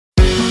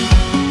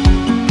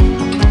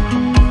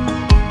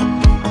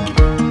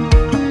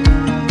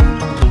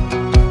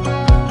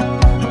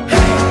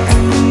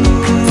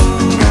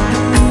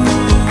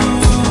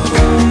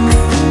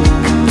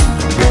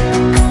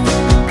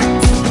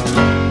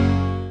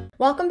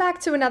Welcome back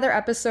to another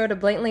episode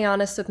of Blatantly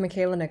Honest with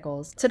Michaela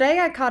Nichols.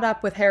 Today I caught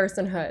up with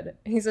Harrison Houde.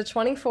 He's a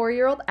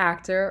 24-year-old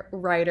actor,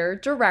 writer,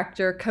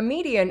 director,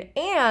 comedian,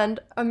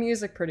 and a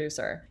music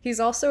producer. He's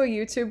also a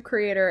YouTube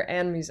creator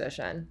and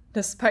musician.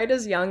 Despite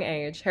his young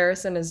age,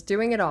 Harrison is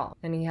doing it all,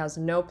 and he has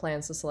no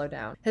plans to slow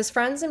down. His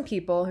friends and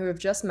people who have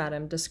just met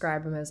him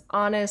describe him as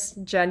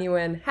honest,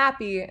 genuine,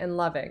 happy, and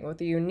loving,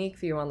 with a unique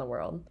view on the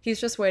world.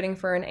 He's just waiting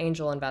for an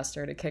angel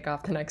investor to kick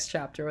off the next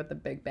chapter with a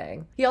big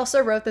bang. He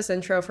also wrote this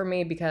intro for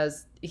me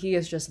because he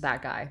is just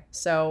that guy.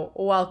 So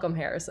welcome,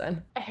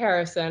 Harrison.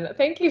 Harrison,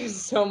 thank you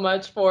so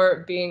much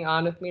for being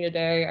on with me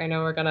today. I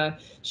know we're gonna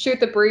shoot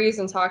the breeze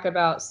and talk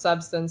about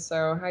substance,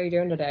 so how are you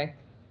doing today?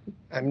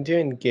 I'm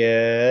doing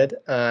good.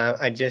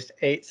 I just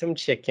ate some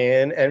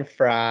chicken and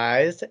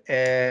fries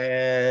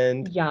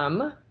and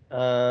Yum.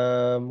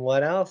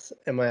 what else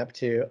am I up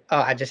to?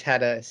 Oh, I just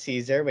had a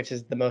Caesar, which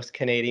is the most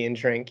Canadian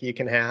drink you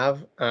can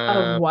have.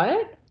 A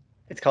what?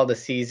 It's called a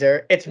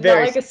Caesar. It's Not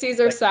very like a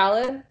Caesar like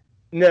salad?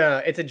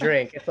 no, it's a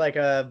drink. It's like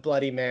a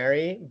Bloody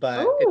Mary,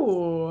 but it's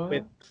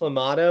with Ooh.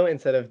 clamato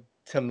instead of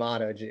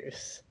tomato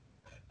juice.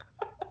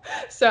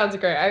 Sounds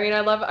great. I mean, I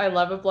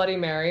love a Bloody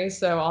Mary,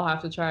 so I'll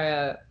have to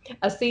try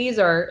a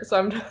Caesar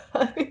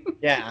sometime.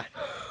 Yeah.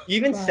 You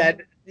even But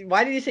said,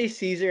 why did you say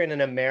Caesar in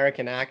an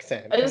American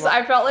accent? I Come just on.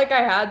 I felt like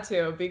I had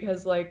to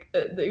because like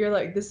you're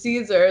like the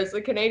Caesar is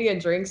a Canadian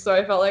drink, so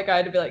I felt like I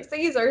had to be like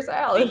Caesar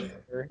salad.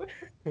 Caesar.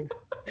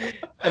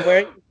 I'm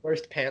wearing the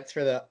worst pants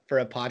for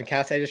a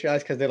podcast. I just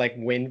realized because they're like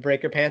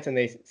windbreaker pants and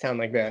they sound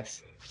like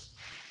this.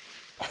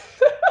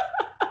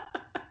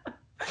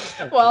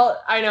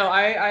 Well, I know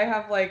I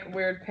have like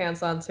weird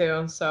pants on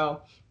too,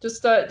 so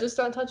just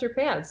don't touch your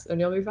pants and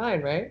you'll be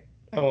fine, right?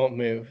 I won't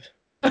move.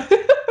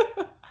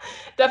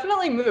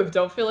 Definitely move.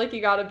 Don't feel like you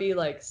got to be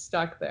like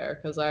stuck there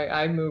because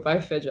I move, I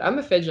fidget. I'm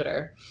a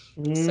fidgeter.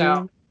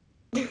 So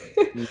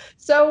Mm.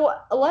 so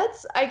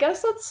let's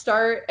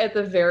start at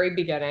the very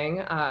beginning,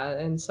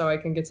 and so I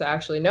can get to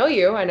actually know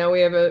you. I know we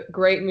have a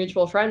great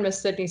mutual friend,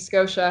 Miss Sydney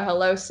Scotia.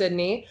 Hello,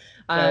 Sydney.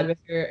 Yo. If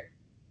you're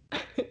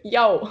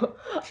yo,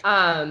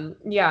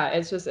 yeah,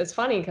 it's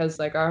funny because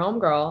like our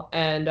homegirl,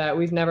 and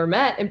we've never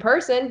met in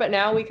person, but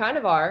now we kind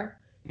of are.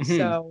 Mhm.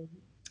 So,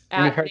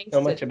 We've heard thanks,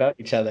 so much Sydney. about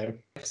each other.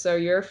 So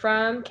you're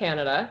from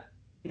Canada.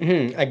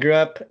 I grew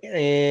up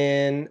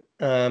in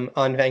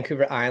on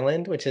Vancouver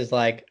Island, which is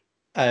like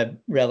a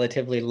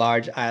relatively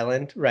large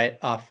island right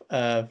off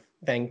of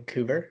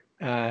Vancouver,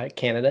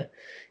 Canada.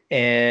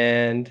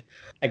 And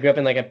I grew up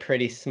in like a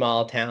pretty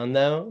small town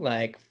though,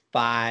 like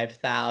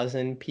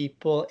 5,000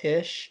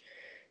 people-ish.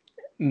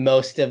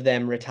 Most of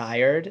them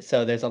retired,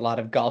 so there's a lot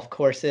of golf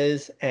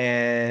courses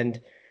and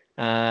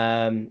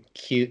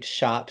cute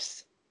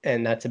shops,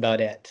 and that's about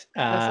it.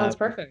 That sounds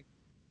perfect.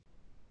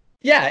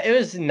 Yeah, it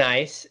was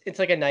nice. It's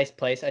like a nice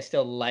place. I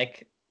still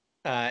like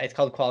it's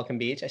called Qualicum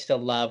Beach. I still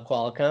love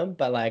Qualicum,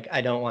 but like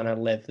I don't want to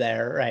live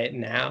there right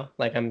now.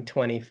 Like I'm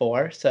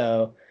 24,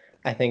 so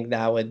I think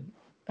that would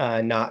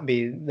not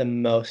be the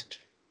most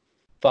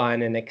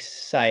fun and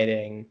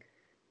exciting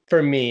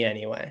for me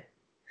anyway.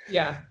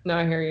 Yeah, no,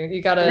 I hear you. You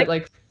I gotta think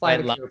like fly I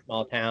the love coop.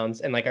 small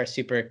towns and like are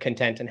super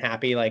content and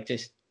happy like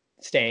just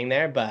staying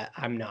there, but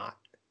I'm not.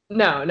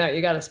 No, no,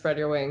 you gotta spread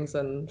your wings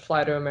and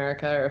fly to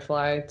America or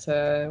fly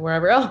to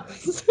wherever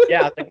else.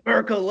 Yeah, it's like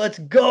Mirko, let's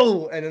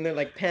go. And then they're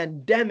like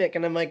pandemic,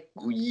 and I'm like,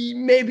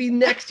 maybe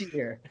next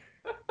year."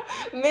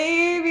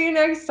 Maybe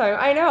next time.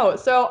 I know.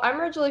 So I'm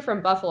originally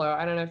from Buffalo.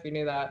 I don't know if you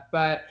knew that,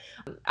 but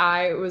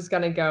I was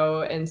gonna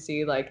go and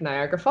see like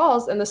Niagara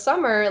Falls in the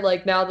summer.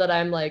 Like now that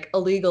I'm like a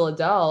legal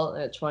adult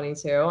at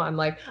 22, I'm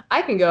like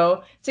I can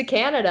go to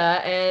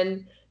Canada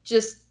and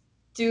just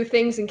do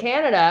things in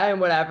Canada and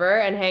whatever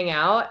and hang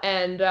out.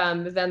 And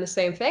then the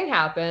same thing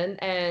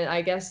happened. And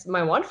I guess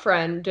my one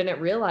friend didn't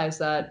realize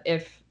that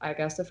if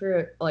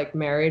you're like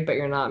married but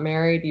you're not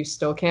married, you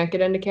still can't get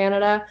into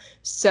Canada.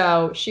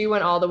 So she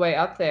went all the way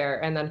up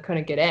there and then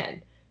couldn't get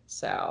in.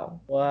 So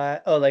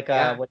What? Oh, like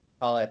yeah, what do you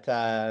call it?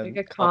 like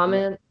a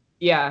Common law. common,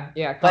 yeah,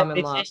 But common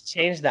they law. just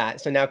changed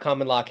that, so now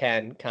common law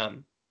can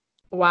come.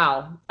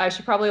 Wow, I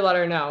should probably let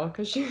her know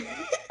because she.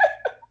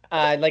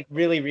 Like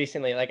really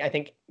recently, like I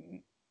think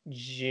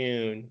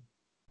June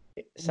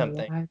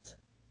something. What?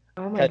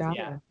 Oh my Because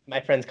yeah, God. my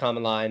friend's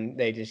common law, and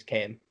they just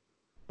came.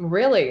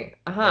 Really? Yeah.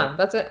 Uh-huh.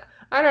 That's it.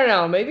 I don't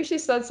know. Maybe she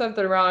said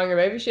something wrong, or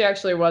maybe she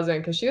actually wasn't,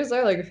 because she was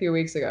there like a few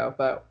weeks ago,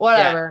 but Yeah.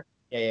 whatever.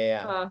 Yeah. Yeah.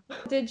 Yeah. Huh.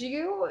 Did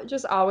you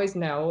just always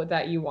know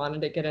that you wanted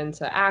to get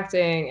into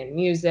acting and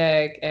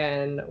music?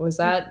 And was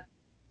that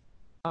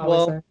always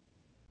Well,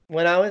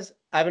 there?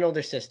 I have an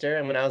older sister,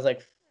 and when I was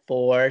like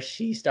 4,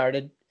 she's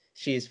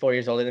 4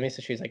 years older than me,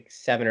 so she was like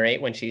 7 or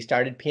 8 when she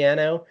started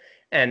piano.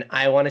 And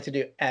I wanted to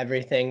do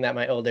everything that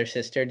my older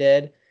sister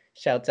did.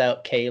 Shouts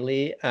out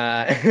Kaylee.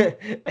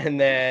 And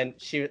then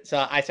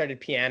so I started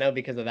piano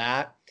because of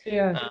that.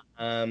 Yeah.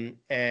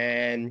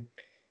 And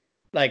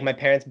like my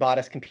parents bought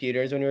us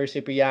computers when we were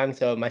super young.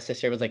 So my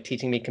sister was like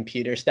teaching me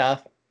computer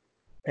stuff.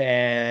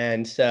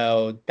 And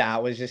so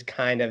that was just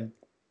kind of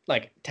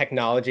like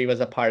technology was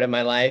a part of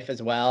my life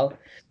as well.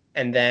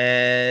 And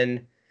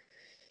then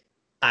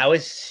I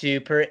was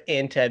super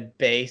into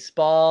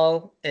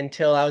baseball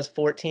until I was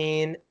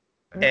 14,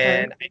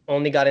 Okay. and I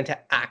only got into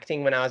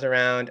acting when I was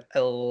around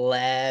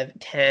 11,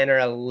 10 or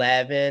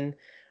 11.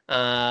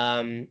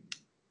 Um,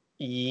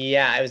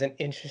 yeah, it was an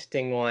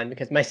interesting one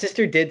because my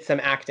sister did some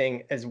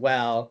acting as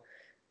well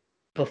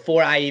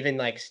before I even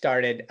like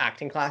started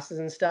acting classes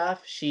and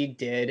stuff. She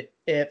did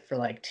it for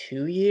like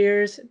 2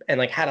 years and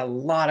like had a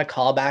lot of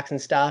callbacks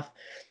and stuff.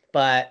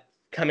 But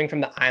coming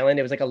from the island,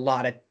 it was like a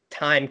lot of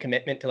time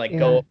commitment to like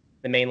go Yeah. to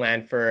the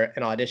mainland for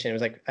an audition. It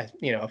was like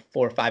a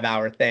 4 or 5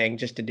 hour thing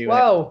just to do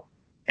it. Whoa.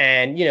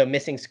 And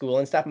missing school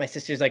and stuff. My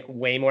sister's like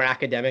way more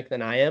academic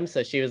than I am,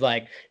 so she was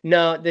like,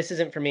 "No, this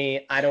isn't for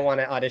me. I don't want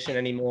to audition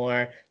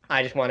anymore.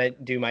 I just want to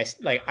do my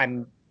like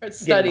I'm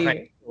getting behind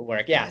Study.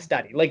 schoolwork. Yeah,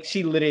 study. Like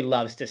she literally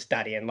loves to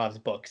study and loves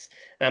books.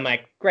 And I'm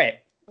like, great.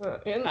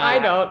 And I Uh,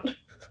 don't.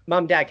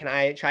 Mom, Dad, can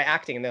I try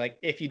acting? And they're like,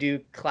 if you do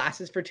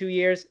classes for 2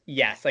 years,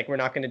 yes. Like we're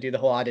not going to do the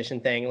whole audition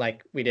thing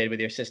like we did with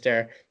your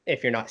sister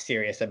if you're not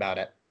serious about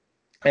it.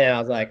 And I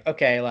was like,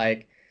 okay,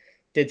 like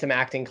did some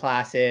acting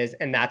classes,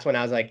 and that's when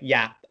I was like,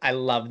 yeah, I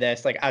love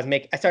this. Like I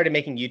started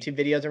making YouTube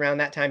videos around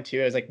that time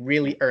too. It was like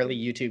really early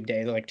YouTube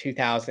days, like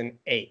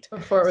 2008.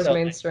 Before it was So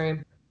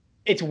mainstream.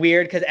 it's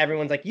weird because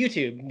everyone's like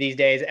YouTube these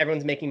days.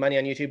 Everyone's making money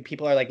on YouTube.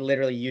 People are like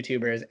literally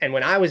YouTubers. And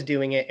when I was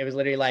doing it, it was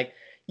literally like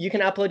you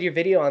can upload your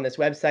video on this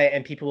website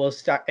and people will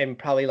start and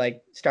probably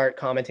like start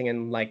commenting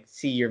and like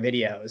see your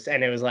videos.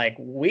 And it was like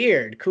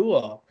weird,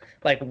 cool.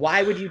 Like,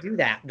 why would you do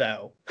that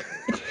though?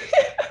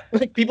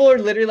 Like people are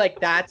literally like,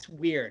 that's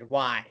weird.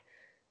 Why?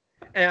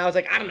 And I was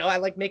like, I don't know. I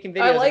like making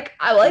I videos. like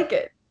I like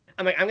it.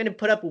 I'm like, I'm gonna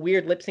put up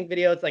weird lip sync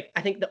videos. Like,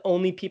 I think the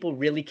only people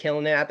really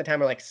killing it at the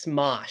time are like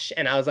Smosh,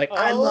 and I was like,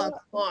 I love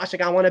Oh, Smosh.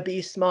 Like, I want to be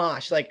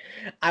Smosh. Like,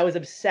 I was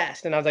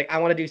obsessed, and I was like, I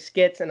want to do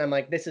skits, and I'm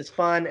like, this is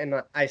fun,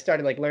 and I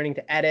started like learning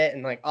to edit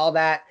and like all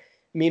that.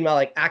 Meanwhile,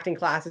 like acting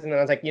classes, and then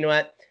I was like, you know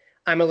what?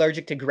 I'm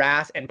allergic to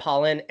grass and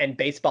pollen, and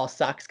baseball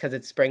sucks because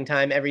it's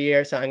springtime every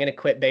year, so I'm gonna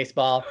quit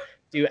baseball,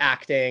 do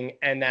acting,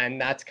 and then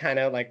that's kind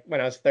of like when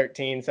I was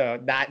 13. So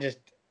that just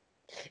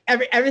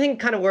everything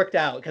kind of worked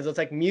out because it's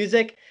like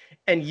music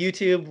and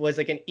YouTube was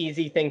like an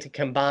easy thing to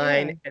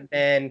yeah. combine, and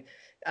then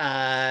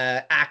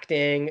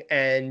acting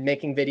and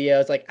making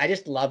videos. Like I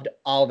just loved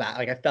all that.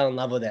 Like I fell in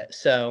love with it.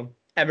 So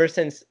ever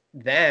since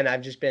then,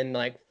 I've just been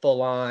like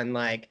full on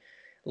like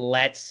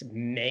let's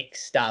make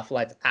stuff,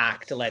 let's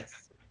act,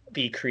 let's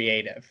be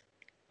creative.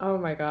 Oh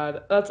my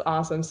God, that's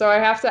awesome. So I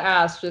have to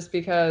ask, just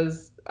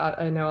because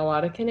I know a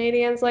lot of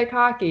Canadians like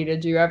hockey.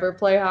 Did you ever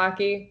play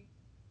hockey?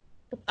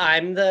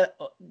 I'm the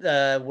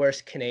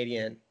worst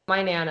Canadian.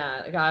 My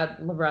Nana, God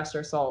rest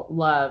her soul,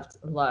 loved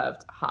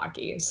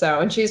hockey. So,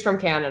 and she's from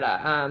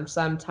Canada,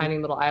 some tiny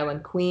little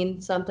island,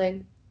 Queen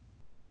something.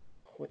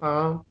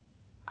 Oh,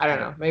 I I don't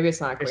don't. know. Maybe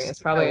it's not Queen.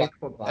 There's a lot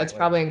of It's islands.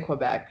 probably in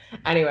Quebec.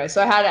 Anyway,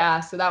 so I had to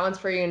ask. So that one's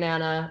for you,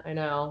 Nana. I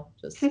know,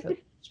 just 'cause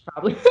it's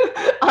probably.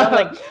 But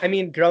like, um, I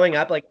mean, growing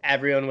up, like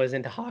everyone was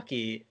into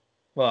hockey.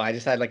 Well, I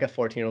just had like a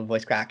 14-year-old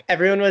voice crack.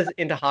 Everyone was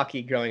into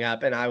hockey growing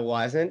up, and I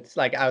wasn't.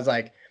 Like, I was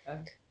like,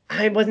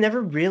 I was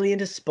never really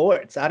into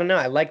sports. I don't know.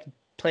 I liked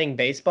playing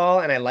baseball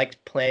and I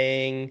liked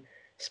playing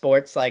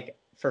sports like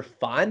for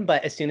fun,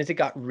 but as soon as it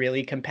got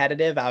really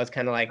competitive, I was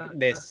kind of like,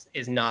 this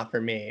is not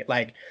for me.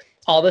 Like,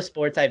 all the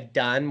sports I've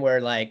done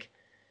were like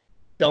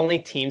the only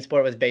team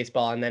sport was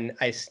baseball, and then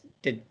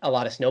did a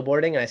lot of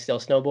snowboarding, and I still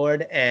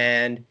snowboard,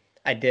 and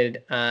I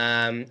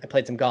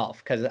played some golf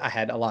because I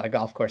had a lot of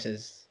golf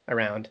courses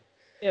around.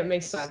 it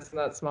makes sense in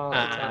that small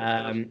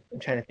town. I'm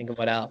trying to think of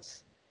what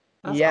else.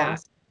 That's Yeah,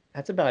 awesome.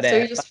 that's about So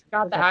you it. But just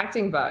got the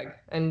acting bug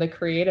and the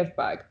creative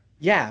bug.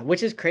 yeah,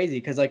 which is crazy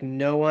because like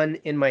no one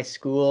in my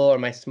school or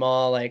my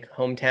small like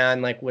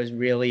hometown like was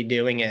really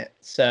doing it.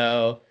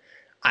 So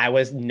I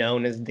was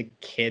known as the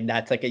kid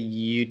that's like a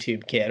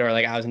YouTube kid, or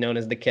like I was known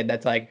as the kid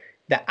that's like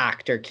the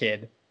actor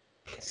kid.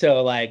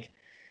 So like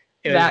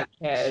it was That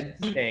kid.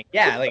 thing.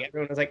 Yeah, like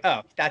everyone was like,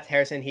 "Oh, that's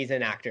Harrison. He's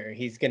an actor.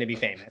 He's gonna be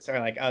famous." Or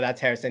like, "Oh,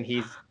 that's Harrison.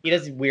 He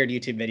does weird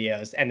YouTube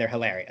videos and they're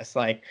hilarious."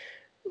 Like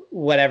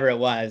whatever it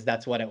was,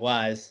 that's what it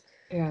was.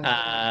 Yeah.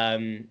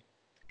 Um,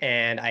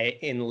 and I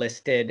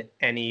enlisted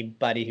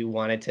anybody who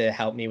wanted to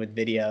help me with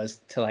videos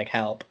to like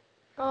help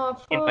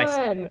Oh, in my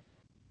fun.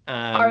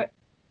 um Are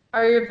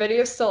are your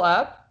videos still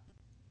up?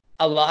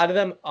 a lot of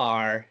them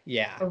are,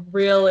 yeah. Oh,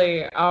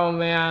 really? Oh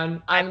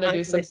man, I've I'm gonna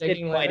do some unlisted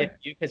digging quite a later.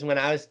 few because when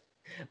I was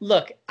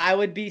look, I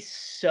would be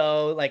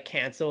so like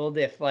canceled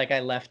if like I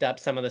left up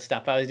some of the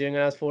stuff I was doing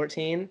when I was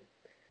 14.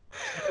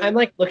 I'm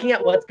like looking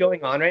at what's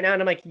going on right now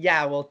and I'm like,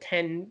 yeah, well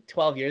 10,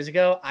 12 years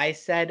ago I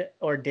said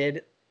or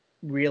did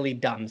really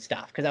dumb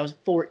stuff because I was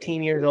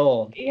 14 years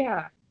old.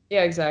 Yeah.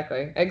 Yeah,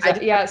 exactly. I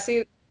Exactly. just had Yeah, see,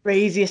 the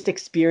craziest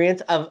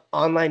experience of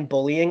online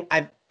bullying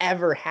I've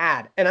ever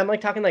had. And I'm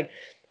like talking like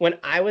when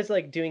I was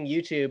like doing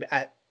YouTube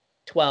at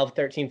 12,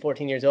 13,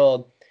 14 years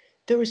old,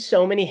 there were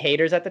so many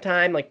haters at the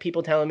time, like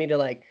people telling me to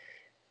like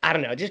I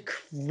don't know, just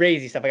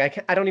crazy stuff.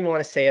 Like I don't even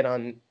want to say it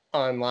on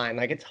online.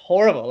 Like it's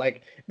horrible.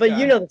 Like, but you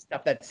Yeah. know the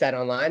stuff that's said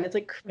online. It's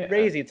like Yeah.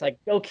 crazy. It's like,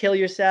 go kill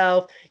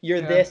yourself. You're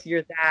Yeah. this,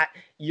 you're that.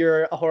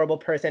 You're a horrible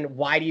person.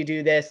 Why do you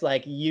do this?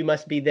 Like, you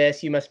must be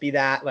this, you must be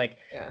that. Like,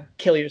 Yeah.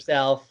 kill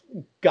yourself.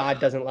 God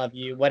doesn't love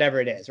you. Whatever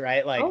it is,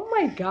 right? Like, Oh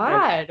my and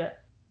God.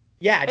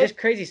 yeah, It, just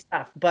crazy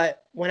stuff.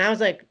 But when I was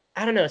like,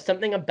 I don't know,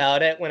 something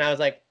about it when I was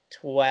like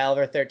 12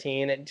 or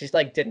 13, it just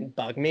like didn't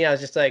bug me. I was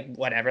just like,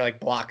 whatever, like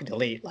block,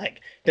 delete.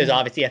 Like, there's yeah.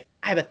 obviously I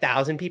have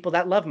 1,000 people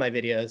that love my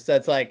videos. So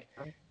it's like,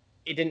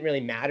 it didn't really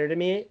matter to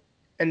me.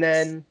 And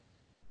then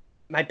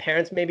my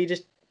parents maybe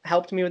just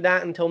helped me with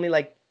that and told me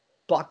like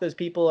block those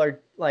people or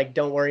like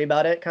don't worry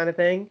about it kind of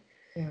thing.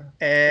 Yeah.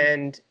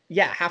 And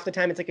yeah, half the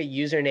time it's like a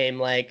username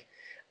like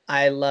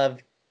I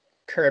love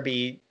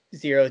Kirby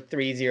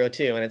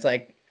 0302 and it's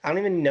like I don't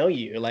even know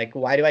you. Like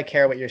why do I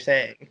care what you're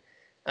saying?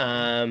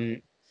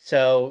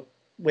 So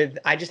with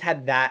I just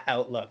had that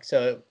outlook.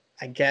 So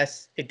I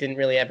guess it didn't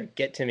really ever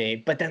get to me.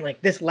 But then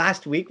like this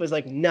last week was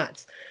like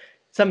nuts.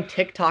 Some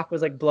TikTok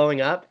was like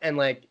blowing up and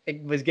like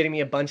it was getting me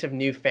a bunch of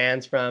new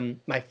fans from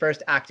my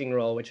first acting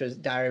role, which was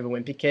Diary of a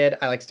Wimpy Kid.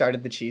 I like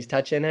started the cheese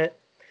touch in it.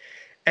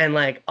 And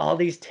like all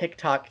these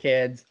TikTok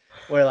kids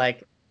were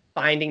like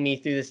finding me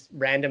through this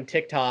random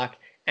TikTok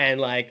and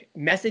like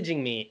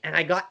messaging me. And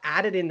I got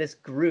added in this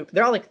group.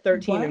 They're all like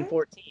 13 and What?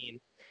 14.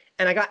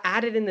 And I got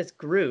added in this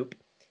group,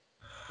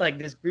 like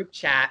this group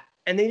chat,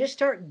 and they just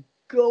start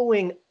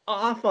going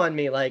off on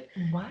me, like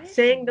What?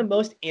 saying the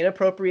most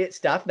inappropriate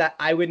stuff that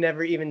I would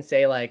never even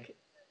say like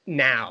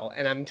now.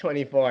 And I'm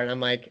 24 and I'm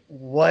like,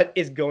 what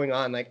is going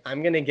on? Like,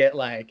 I'm gonna get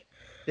like,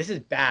 this is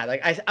bad.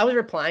 Like, I was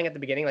replying at the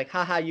beginning, like,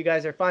 haha, you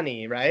guys are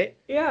funny, right?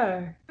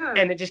 Yeah.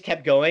 And it just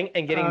kept going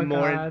and Oh getting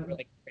more and more God.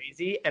 like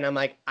crazy. And I'm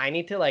like, I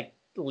need to like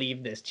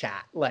leave this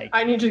chat. I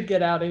Like, need to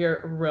get out of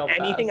here real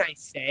anything fast. I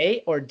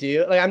say or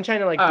do, like I'm trying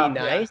to like be Oh yeah.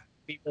 nice,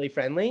 be really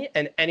friendly,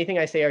 and anything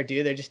I say or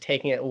do, they're just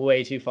taking it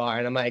way too far.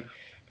 And I'm like,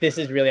 this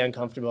is really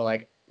uncomfortable.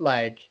 Like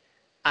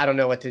I don't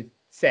know what to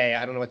say.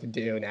 I don't know what to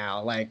do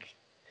now. Like,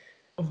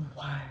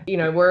 What? You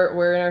know,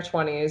 we're in our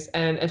 20s,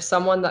 and if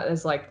someone that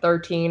is like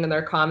 13 and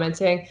they're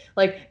commenting,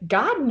 like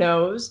God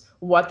knows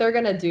what they're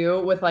gonna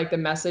do with like the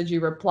message you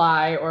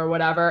reply or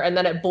whatever, and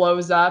then it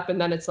blows up, and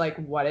then it's like,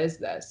 what is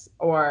this?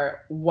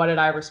 Or what did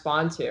I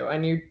respond to?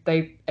 And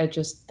it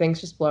just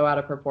things just blow out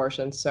of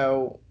proportion.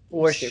 So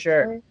for sure.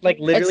 super, Like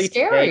it's literally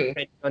today, scary.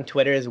 trending on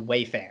Twitter is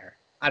Wayfair.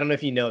 I don't know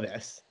if you know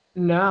this.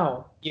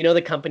 No. You know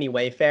the company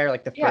Wayfair,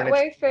 like the Yeah,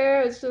 furniture.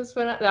 Wayfair. It's just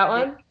been that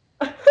one.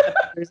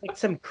 There's like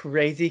some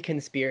crazy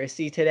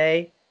conspiracy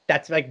today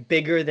that's like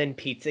bigger than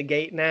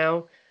Pizzagate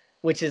now,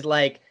 which is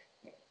like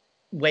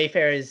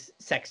Wayfair is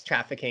sex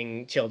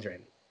trafficking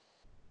children.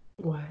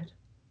 What?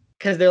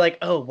 Because they're like,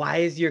 oh, why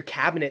is your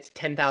cabinets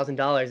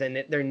 $10,000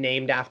 and they're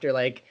named after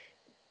like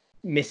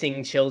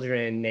missing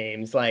children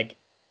names? Like,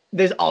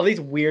 there's all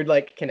these weird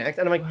like connects,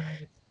 and I'm like,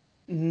 What?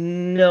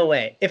 no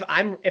way. If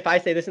I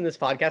say this in this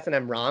podcast and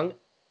I'm wrong,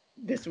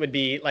 this would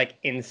be like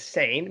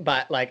insane.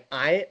 But like,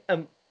 I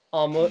am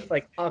almost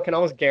like I can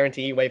almost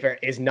guarantee Wayfair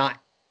is not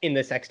in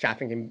the sex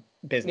trafficking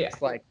Yeah.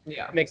 business. Like,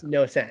 Yeah. it makes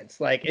no sense.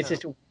 Like, it's No.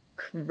 just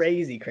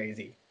crazy,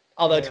 crazy.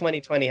 Although Yeah.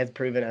 2020 has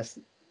proven us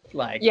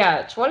like Yeah,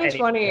 anything.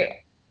 2020,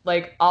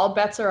 like all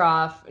bets are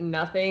off.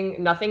 Nothing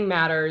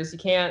matters. You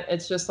can't,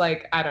 it's just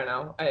like, I don't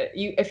know.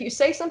 If you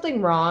say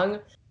something wrong,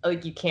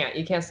 like you can't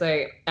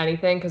say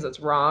anything because it's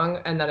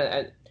wrong. And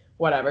then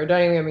whatever.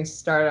 Don't even get me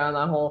started on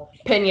that whole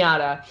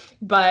pinata.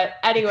 But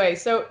anyway,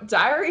 so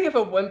Diary of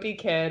a Wimpy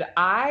Kid,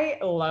 I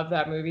love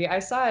that movie. I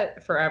saw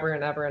it forever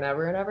and ever and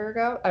ever and ever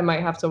ago. I might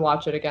have to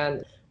watch it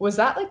again. Was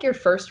that like your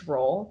first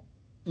role?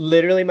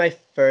 Literally, my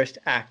first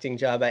acting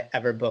job I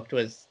ever booked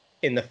was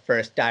in the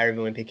first Diary of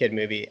a Wimpy Kid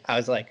movie. I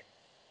was like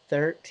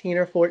 13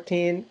 or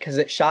 14 because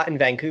it shot in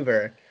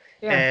Vancouver.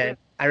 Yeah. And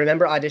I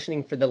remember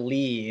auditioning for the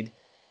lead.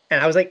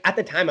 And I was like, at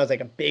the time, I was like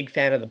a big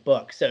fan of the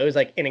book. So it was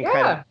like an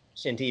incredible Yeah.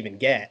 audition to even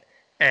get.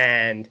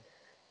 And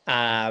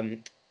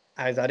um,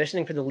 I was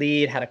auditioning for the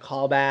lead, had a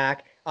callback,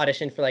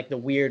 auditioned for like the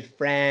weird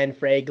friend,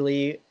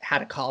 Fragley,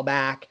 had a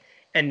callback.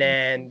 And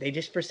then they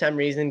just, for some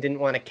reason, didn't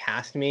want to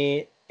cast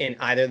me in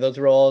either of those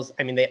roles.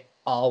 I mean, they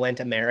all went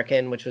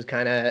American, which was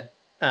kind of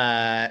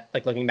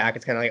like looking back,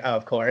 it's kind of like, oh,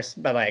 of course.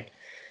 But like,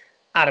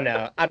 I don't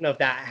know. I don't know if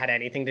that had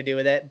anything to do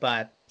with it,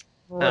 but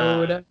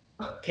uh, Rude.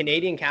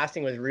 Canadian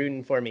casting was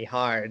rooting for me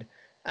hard,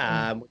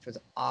 which was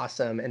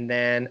awesome. And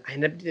then I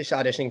ended up just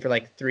auditioning for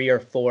like 3 or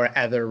 4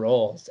 other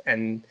roles,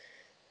 and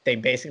they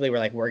basically were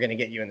like, "We're gonna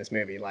get you in this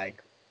movie,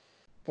 like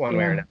one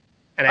way or Yeah. another."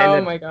 And I Oh ended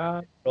up my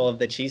God. role of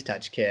the cheese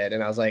touch kid,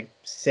 and I was like,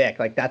 sick.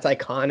 Like that's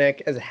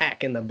iconic as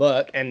heck in the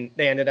book, and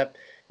they ended up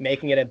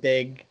making it a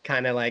big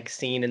kind of like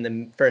scene in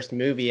the first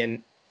movie,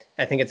 and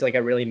I think it's like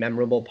a really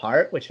memorable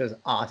part, which was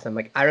awesome.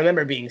 Like I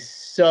remember being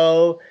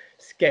so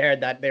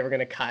scared that they were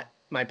gonna cut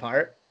my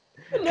part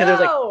because it was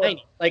like No.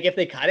 tiny. Like if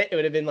they cut it, it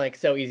would have been like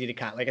so easy to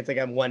cut. Like it's like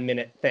a 1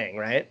 minute thing,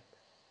 right?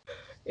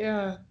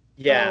 Yeah. Oh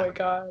Yeah, my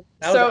God.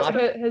 that was So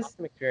awesome. his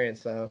Awesome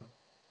experience, though.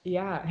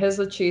 yeah, has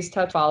the cheese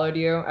touch followed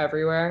you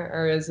everywhere,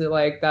 or is it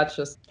like that's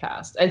just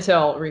cast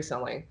until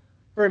recently?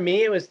 For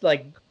me, it was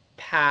like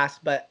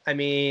passed, but I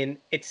mean,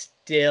 it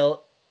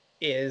still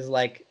is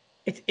like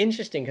it's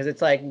interesting because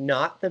it's like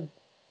not the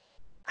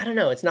I don't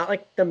know, it's not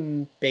like the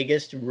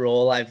biggest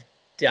role I've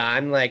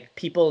done. Like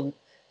people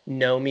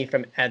know me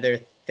from other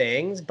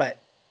things, but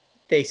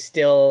there's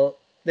still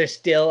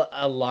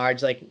a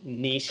large like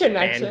niche fan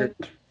group Connection.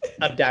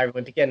 of Diary of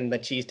a Wimpy and the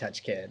Cheese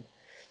Touch Kid.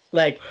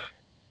 Like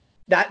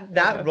that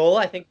Yeah. role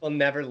I think will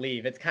never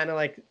leave. It's kind of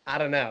like I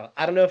don't know.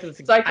 I don't know if it's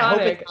It's I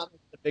hope it's iconic. not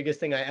the biggest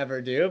thing I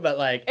ever do, but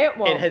like It it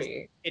won't has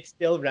be. it's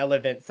still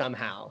relevant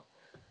somehow.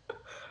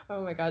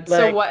 Oh my God. So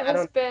Like what I has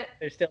don't been,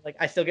 there's still like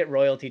I still get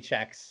royalty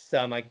checks. So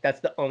I'm like that's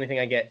the only thing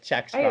I get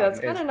checks hey, that's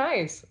from kind is of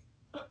nice.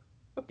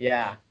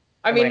 yeah.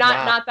 I I'm mean, like not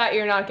wow. not that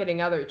you're not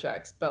getting other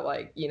checks, but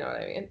like, you know what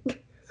I mean?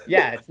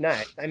 Yeah, it's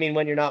nice. I mean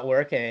when you're not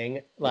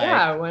working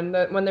Yeah,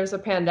 like when there's a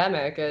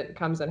pandemic, it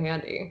comes in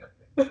handy.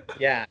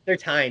 yeah, they're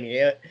tiny.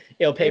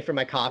 It'll pay for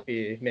my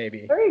coffee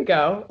maybe. There you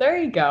go. There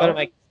you But I'm go.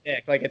 like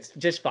sick. Like it's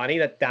just funny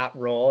that that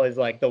role is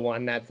like the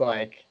one that's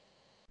like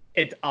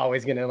it's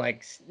always gonna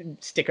like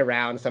stick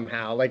around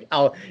somehow. Like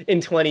I'll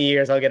in 20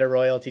 years I'll get a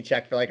royalty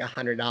check for like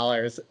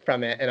 $100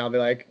 from it, and I'll be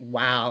like,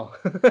 wow.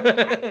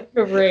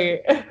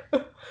 Great.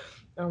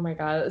 Oh my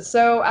God.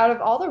 So out of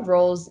all the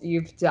roles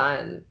you've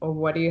done,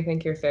 what do you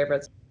think your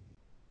favorites?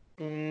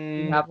 Do you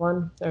Mm, have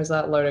one? Or is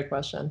that a loaded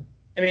question?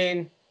 I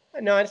mean,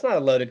 no, it's not a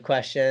loaded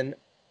question.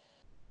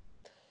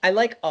 I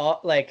like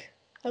all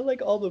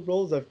the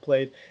roles I've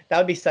played. That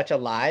would be such a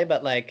lie,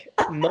 but like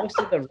most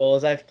of the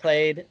roles I've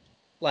played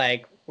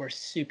like were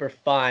super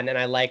fun and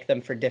I like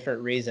them for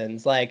different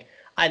reasons. Like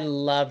I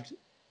loved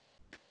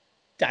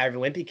Diary of a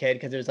Wimpy Kid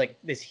because it was like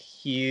this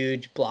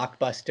huge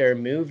blockbuster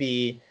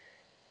movie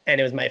and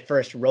it was my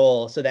first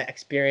role. So that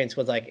experience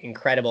was like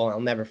incredible. I'll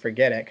never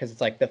forget it because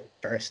it's like the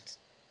first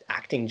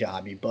acting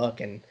job you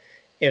book. And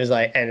it was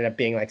like ended up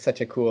being like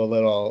such a cool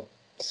little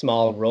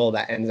small role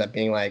that ends up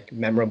being like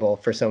memorable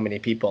for so many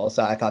people.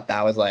 So I thought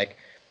that was like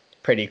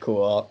pretty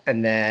cool.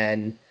 And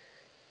then,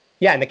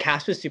 yeah, and the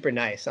cast was super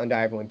nice on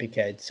Diary of a Wimpy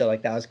Kid. So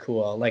like that was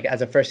cool. Like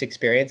as a first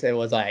experience, it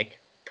was like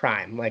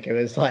prime. Like it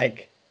was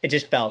like, it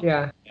just felt,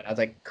 Yeah. I was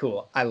like,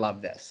 cool. I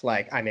love this.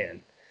 Like I'm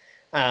in.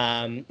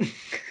 Um,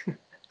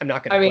 I'm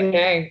not gonna I mean,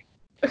 quit. hey,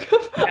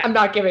 Yeah. I'm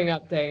not giving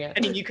up, dang I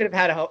mean, it. you could have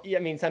had I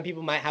mean, some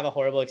people might have a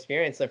horrible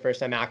experience their first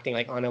time acting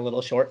like on a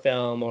little short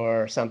film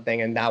or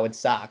something, and that would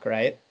suck,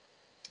 right?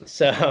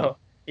 So,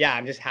 yeah,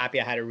 I'm just happy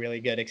I had a really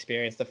good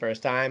experience the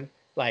first time,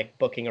 like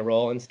booking a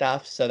role and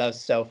stuff. So that was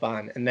so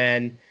fun. And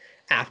then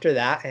after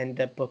that, I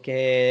ended up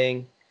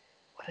booking,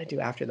 what did I do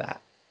after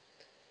that?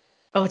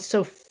 Oh, it's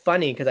so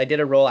funny because I did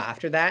a role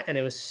after that and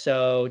it was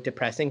so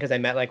depressing because I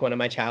met like one of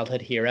my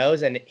childhood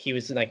heroes and he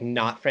was like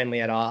not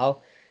friendly at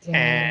all.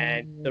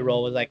 And the role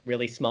Dang. was like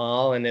really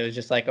small and it was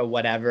just like a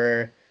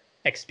whatever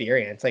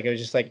experience. Like it was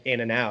just like in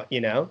and out, you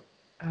know?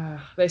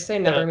 They say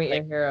So never meet your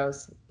like,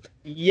 heroes.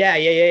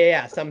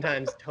 yeah.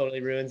 Sometimes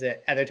totally ruins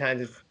it. Other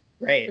times it's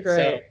great. So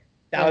Great.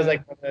 that was Yeah.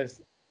 like one of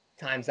those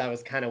times that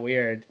was kind of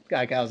weird.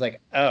 Like I was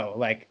like, oh,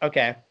 like,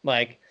 okay,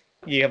 like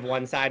you have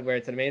one side where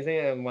it's amazing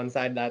and one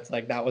side that's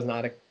like that was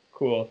not a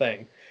cool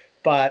thing.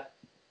 But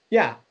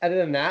yeah, other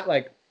than that,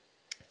 like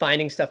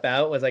finding stuff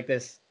out was like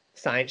this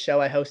science show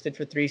I hosted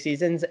for 3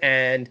 seasons.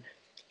 And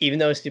even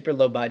though it was super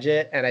low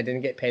budget and I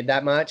didn't get paid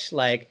that much,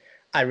 like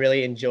I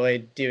really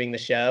enjoyed doing the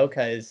show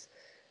because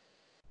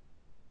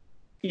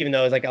even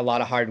though it was like a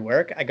lot of hard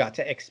work, I got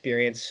to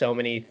experience so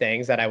many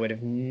things that I would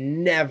have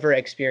never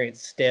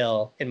experienced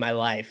still in my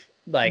life.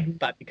 Like, Mhm.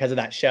 but because of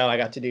that show, I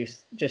got to do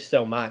just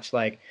so much.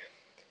 Like,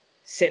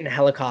 sit in a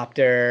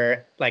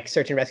helicopter, like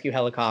search and rescue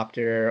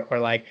helicopter, or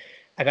like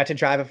I got to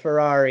drive a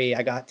Ferrari.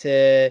 I got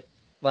to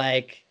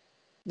like,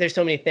 there's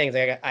so many things.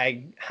 Like,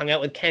 I hung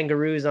out with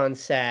kangaroos on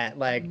set. Oh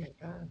my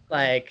God.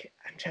 Like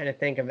I'm trying to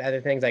think of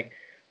other things. Like,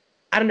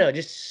 I don't know,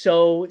 just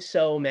so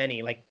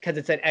many. Like, because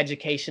it's an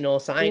educational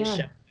science show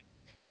Yeah.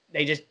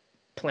 they just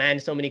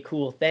planned so many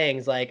cool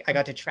things. Like I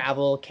got to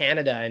travel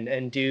Canada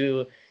and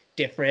do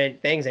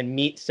different things and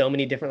meet so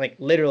many different like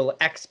literal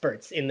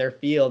experts in their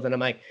fields. And I'm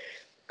like,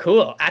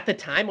 cool. At the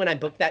time when I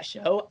booked that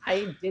show,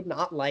 I did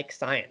not like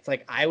science.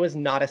 Like I was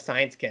not a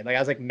science kid. Like I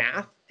was like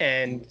math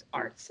and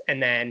arts.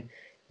 And then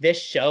this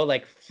show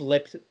like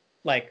flipped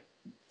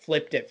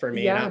it for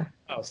me. And I was Yeah.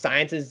 like, oh,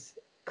 science is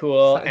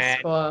cool. Science And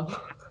school.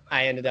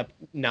 I ended up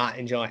not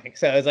enjoying.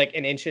 So it was like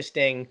an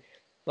interesting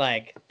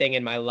like thing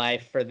in my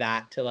life for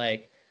that to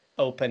like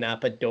open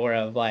up a door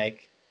of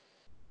like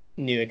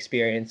new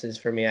experiences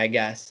for me, I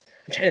guess.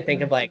 I'm trying to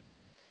think of like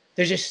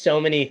there's just so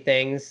many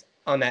things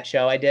on that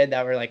show I did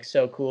that were like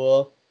so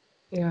cool.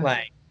 Yeah.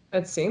 Like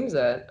It seems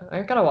it.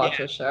 I gotta watch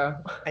yeah, this show.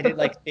 I did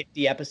like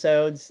 50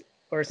 episodes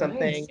or something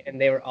Nice. and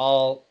they were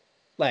all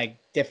like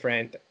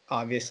different,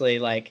 obviously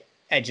like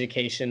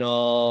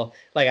educational,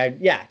 like I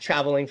yeah,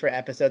 traveling for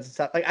episodes and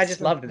stuff. Like I just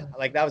So loved it. fun.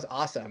 Like that was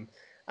awesome.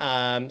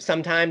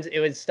 Sometimes it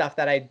was stuff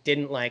that I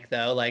didn't like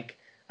though. Like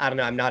I don't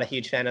know, I'm not a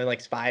huge fan of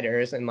like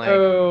spiders and like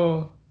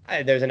Oh,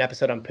 there's an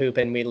episode on poop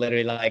and we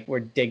literally like were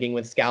digging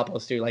with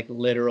scalpels through like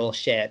literal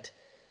shit.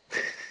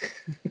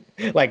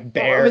 like Oh,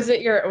 bear. was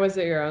it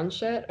your own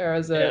shit or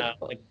was it? Yeah,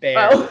 like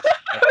bear. Oh,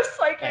 I was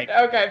like, Like,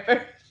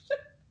 okay,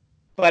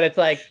 but it's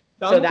like,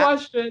 so dumb that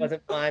question.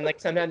 wasn't fun. Like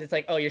sometimes it's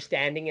like, oh, you're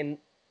standing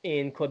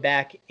in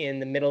Quebec in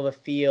the middle of a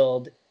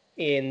field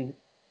in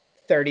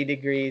 30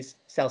 degrees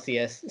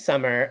Celsius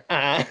summer,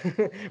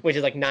 which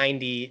is like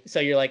 90. So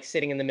you're like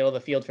sitting in the middle of the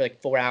field for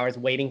like 4 hours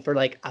waiting for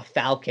like a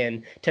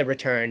falcon to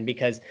return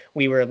because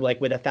we were like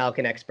with a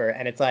falcon expert.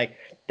 And it's like,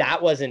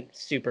 that wasn't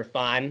super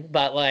fun,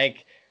 but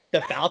like the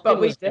But falcon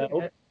we was did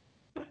dope. it.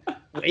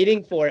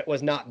 Waiting for it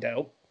was not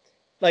dope.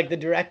 Like the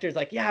director's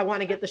like, yeah, I want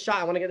to get the shot.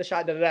 I want to get the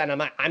shot. Da, da, da.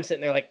 And I'm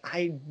sitting there like,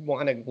 I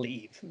want to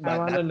leave, I but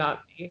want to that's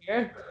not be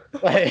here.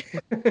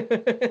 like,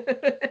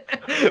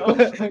 Oh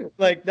my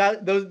like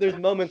that. There's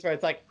moments where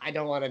it's like, I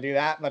don't want to do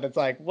that, but it's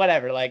like,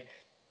 whatever. Like,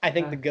 I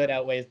think the God. good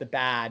outweighs the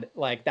bad.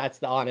 Like, that's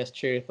the honest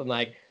truth. And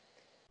like,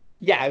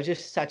 yeah, it was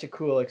just such a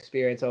cool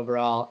experience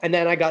overall. And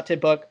then I got to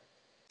book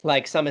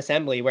like some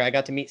assembly where I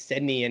got to meet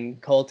Sydney and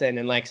Colton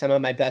and like some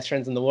of my best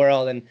friends in the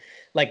world. And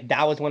like,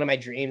 that was one of my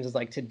dreams, was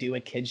like to do a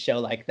kids show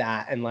like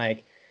that. And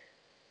like,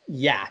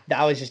 yeah,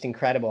 that was just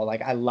incredible.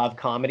 Like, I love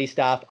comedy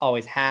stuff,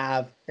 always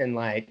have. And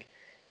like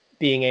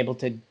being able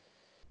to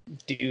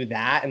do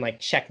that and like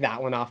check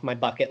that one off my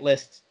bucket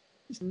list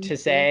to Mhm.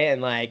 say.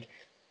 And like,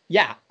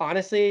 yeah,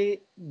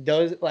 honestly,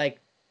 those like,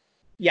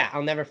 yeah,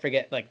 I'll never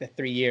forget like the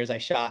 3 years I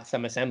shot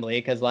some assembly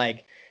because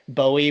like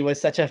Bowie was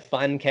such a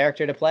fun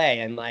character to play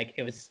and like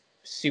it was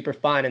super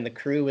fun and the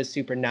crew was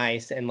super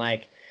nice and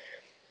like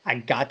I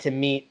got to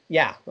meet,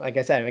 yeah, like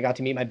I said, I got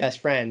to meet my best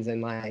friends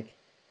and like,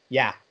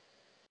 yeah,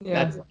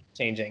 Yeah, that's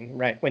changing,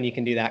 right? When you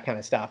can do that kind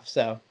of stuff.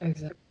 So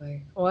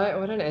exactly. What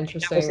an now we're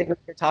interesting. sitting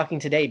here talking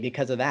today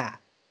because of that.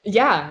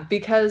 Yeah,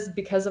 because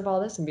of all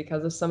this and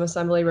because of some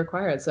assembly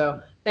required. So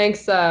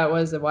thanks,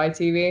 was it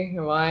YTV?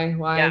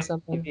 Why Yeah,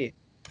 something? maybe.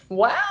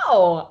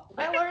 Wow,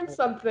 I learned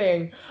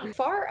something. As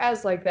far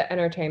as like the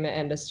entertainment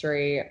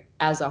industry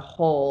as a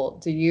whole,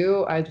 do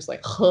you, I just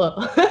like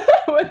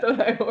with the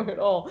right word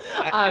all,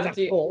 As a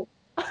do you, whole.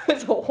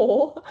 as a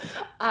whole,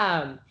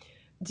 um,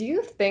 do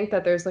you think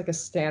that there's like a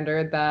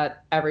standard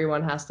that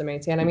everyone has to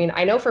maintain? I mean,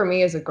 I know for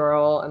me as a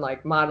girl and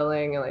like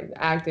modeling and like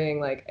acting,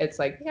 like it's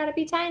like you gotta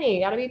be tiny,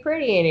 you gotta be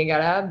pretty, and you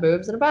gotta have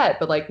boobs and a butt,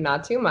 but like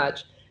not too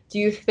much. Do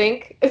you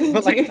think, But do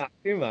like you, not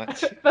too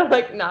much. but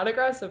like not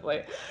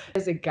aggressively?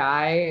 As a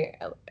guy,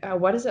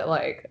 what is it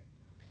like?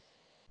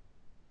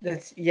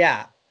 That's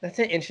yeah, that's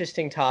an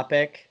interesting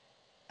topic.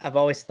 I've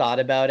always thought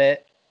about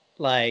it.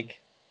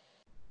 Like,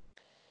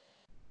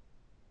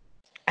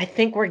 I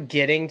think we're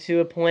getting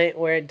to a point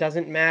where it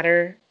doesn't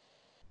matter.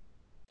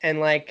 And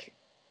like,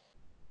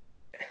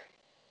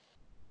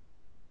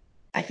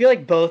 I feel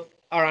like both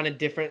are on a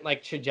different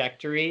like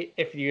trajectory.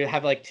 If you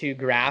have like two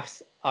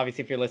graphs,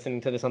 obviously if you're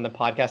listening to this on the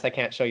podcast, I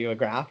can't show you a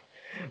graph.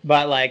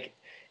 But like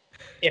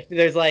if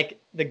there's like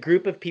the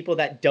group of people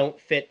that don't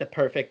fit the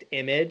perfect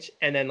image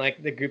and then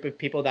like the group of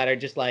people that are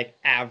just like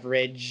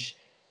average,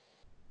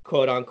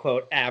 quote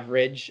unquote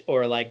average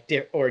or like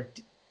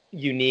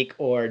unique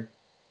or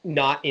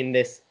not in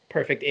this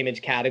perfect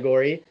image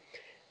category,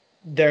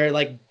 they're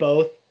like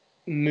both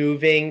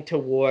moving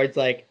towards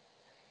like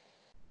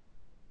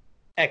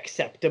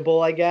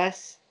acceptable, I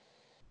guess,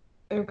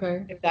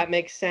 Okay. if that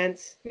makes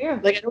sense. Yeah.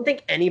 Like I don't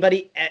think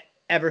anybody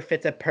ever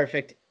fits a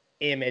perfect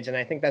image, and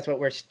I think that's what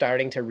we're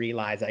starting to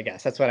realize, I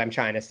guess. That's what I'm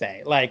trying to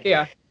say. Like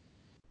Yeah.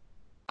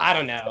 I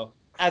don't know.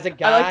 As a I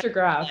guy, liked your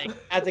graph. like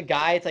as a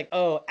guy, it's like,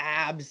 oh,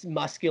 abs,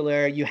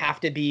 muscular, you have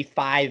to be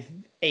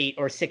 5'8"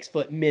 or 6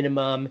 foot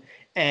minimum,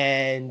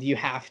 and you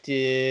have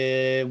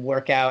to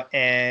work out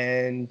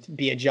and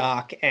be a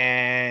jock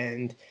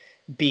and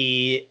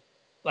be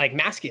like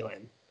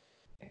masculine.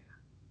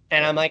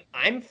 And I'm Yeah. like,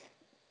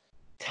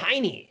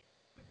 tiny.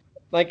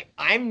 Like,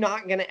 I'm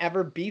not gonna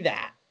ever be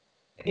that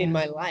in Yeah.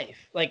 my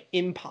life. Like,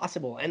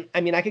 impossible. And I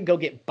mean, I could go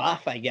get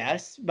buff, I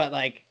guess, but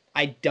like,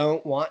 I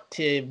don't want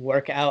to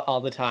work out all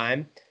the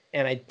time.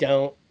 And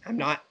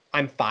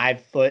I'm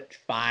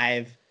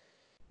 5'5"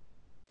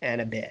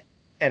 and a bit.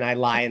 And I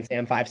lie and say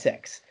I'm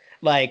 5'6",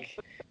 like,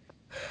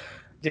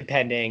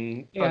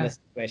 depending on the Yeah.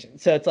 situation.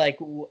 So it's like,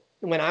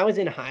 when I was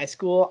in high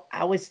school,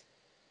 I was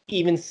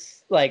even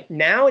like,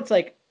 now it's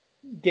like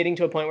getting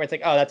to a point where it's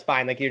like, oh, that's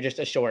fine. Like, you're just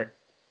a short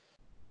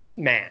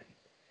man.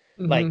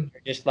 Like, Hmm.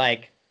 you're just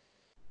like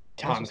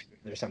Tom Interesting.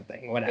 Cruise or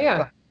something, whatever.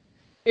 Yeah.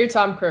 You're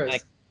Tom Like,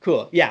 Cruise.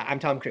 cool. Yeah, I'm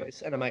Tom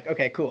Cruise. And I'm like,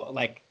 okay, cool.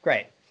 Like,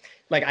 great.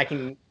 Like,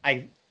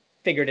 I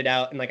figured it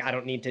out and like, I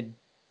don't need to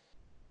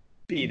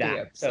be Be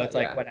that. So upset. it's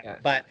like, Yeah. whatever. Yeah.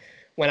 But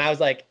when I was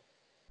like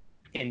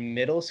in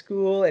middle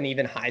school and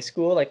even high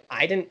school, like,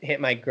 I didn't hit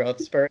my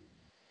growth spurt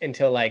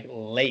until like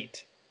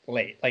late,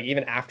 like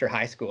even after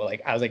high school.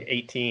 Like, I was like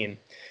 18.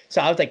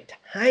 So I was like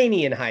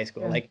tiny in high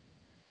school. Yeah. Like,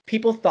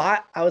 people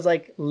thought I was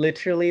like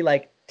literally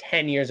like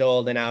 10 years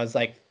old and I was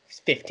like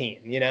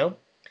 15, you know?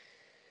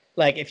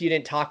 Like if you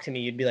didn't talk to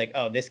me, you'd be like,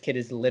 "Oh, this kid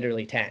is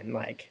literally 10."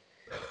 Like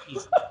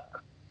he's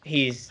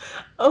he's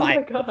Oh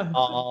five my foot God.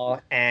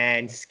 tall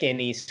and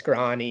skinny,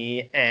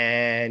 scrawny,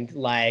 and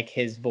like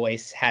his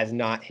voice has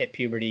not hit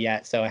puberty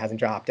yet, so it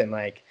hasn't dropped. And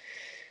like,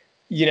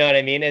 You know what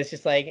I mean? It's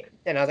just like,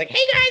 and I was like,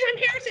 "Hey guys, I'm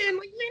Harrison,"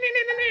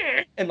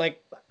 like, and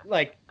like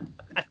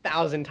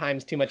 1,000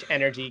 times too much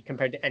energy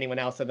compared to anyone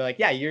else. So they're like,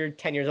 "Yeah, you're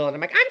 10 years old," and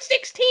I'm like, "I'm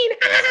 16."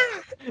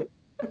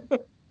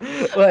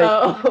 Like,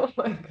 Oh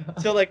my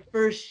God. so like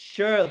for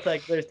sure, it's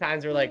like there's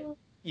times where like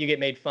you get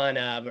made fun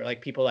of, or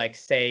like people like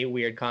say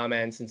weird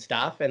comments and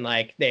stuff, and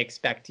like they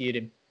expect you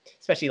to,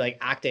 especially like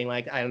acting,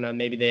 like I don't know,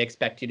 maybe they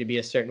expect you to be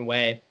a certain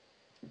way.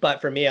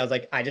 But for me, I was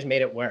like, I just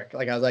made it work.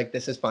 Like I was like,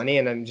 this is funny,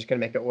 and I'm just gonna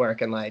make it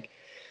work. And like,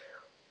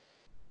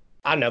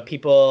 I don't know,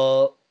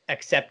 people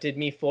accepted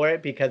me for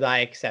it because I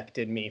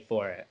accepted me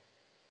for it.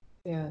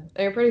 Yeah, and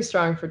you're pretty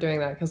strong for doing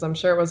that because I'm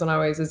sure it wasn't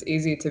always as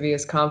easy to be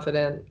as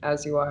confident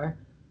as you are.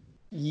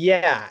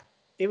 Yeah,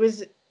 it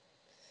was.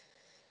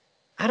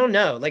 I don't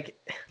know,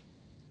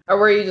 Or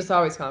were you just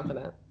always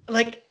confident?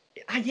 like,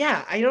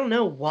 yeah, I don't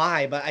know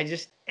why, but I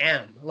just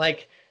am.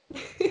 Like,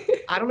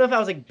 I don't know if I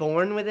was like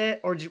born with it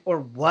or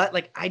what.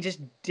 Like, I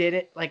just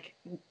didn't like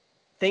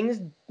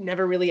things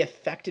never really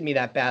affected me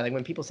that bad. Like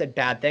when people said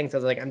bad things, I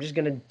was like, I'm just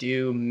gonna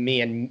do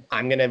me and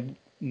I'm gonna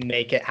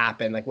make it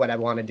happen. Like what I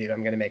want to do,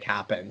 I'm gonna make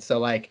happen. So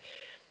like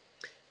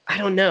I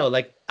don't know.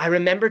 Like I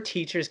remember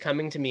teachers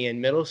coming to me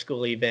in middle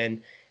school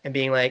even and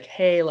being like,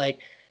 "Hey, like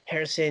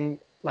Harrison,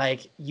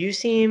 like you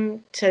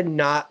seem to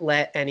not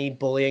let any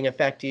bullying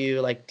affect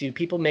you. Like, do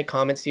people make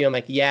comments to you?" I'm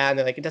like, "Yeah." And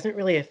they're like, "It doesn't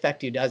really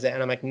affect you, does it?"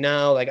 And I'm like,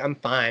 "No, like I'm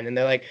fine." And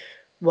they're like,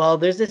 "Well,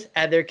 there's this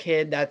other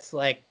kid that's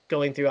like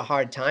going through a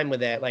hard time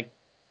with it. Like,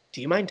 do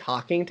you mind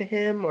talking to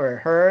him or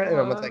her?" And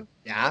I'm like, Aw.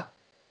 "Yeah."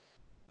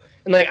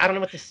 And like I don't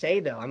know what to say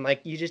though. I'm like,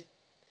 you just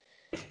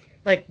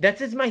like that's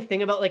just my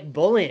thing about like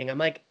bullying. I'm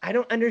like, I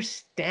don't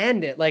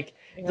understand it.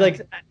 Yeah.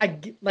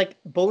 Like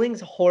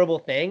bullying's a horrible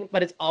thing,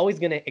 but it's always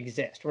gonna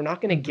exist. We're not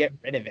gonna get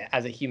Mhm. rid of it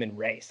as a human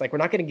race. Like we're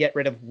not gonna get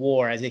rid of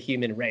war as a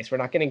human race. We're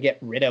not gonna get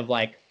rid of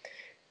like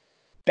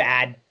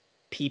bad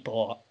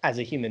people as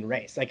a human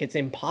race. Like it's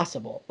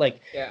impossible. Like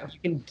Yeah. you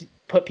can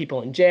put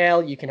people in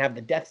jail, you can have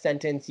the death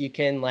sentence, you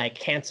can like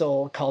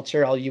cancel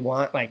culture all you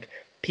want, like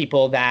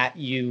people that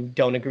you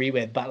don't agree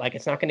with, but like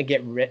it's not gonna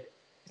get rid.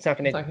 It's not It's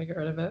gonna not gonna get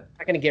rid of it.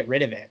 not going to get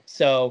rid of it.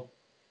 So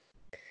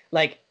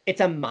like it's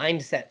a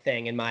mindset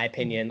thing in my Mhm.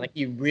 opinion. Like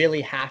you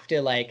really have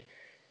to like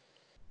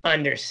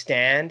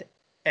understand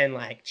and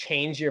like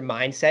change your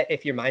mindset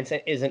if your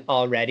mindset isn't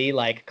already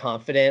like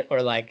confident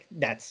or like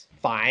that's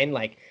fine.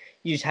 Like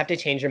you just have to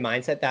change your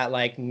mindset that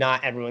like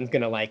not everyone's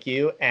going to like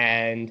you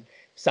and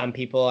some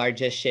people are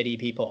just shitty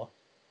people.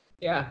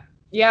 Yeah.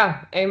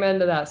 Yeah. Amen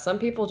to that. Some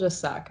people just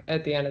suck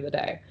at the end of the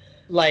day.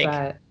 Like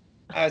But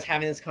I was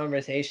having this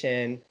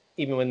conversation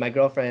even with my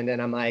girlfriend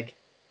and I'm like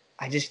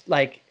I just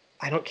like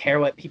I don't care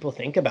what people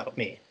think about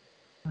me.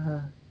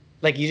 uh,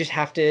 Like you just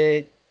have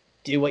to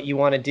do what you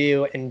want to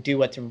do and do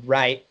what's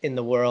right in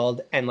the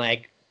world and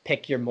like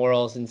pick your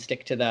morals and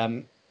stick to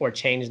them or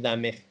change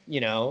them if you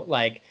know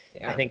like I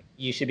yeah. think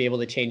you should be able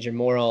to change your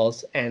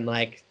morals and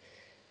like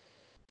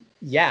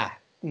yeah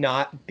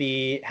not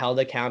be held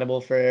accountable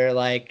for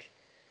like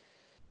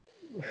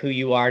who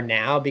you are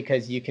now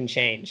because you can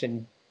change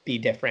and be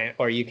different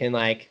or you can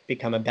like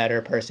become a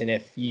better person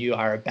if you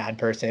are a bad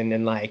person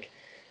and like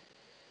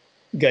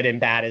good and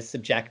bad is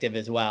subjective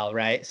as well,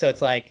 right? So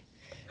it's like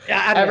yeah,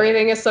 I don't know.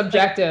 Everything is Like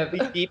subjective.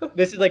 really deep.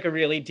 This is like a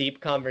really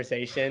deep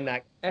conversation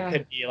that Yeah.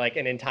 could be like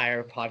an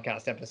entire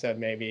podcast episode,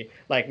 maybe.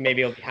 Like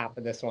maybe it'll be half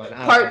of this one. I don't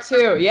know. Part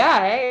two. Yeah.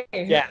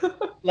 Hey. Yeah.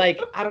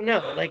 Like I don't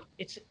know. Like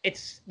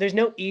it's there's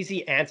no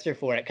easy answer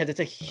for it because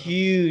it's a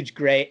huge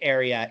gray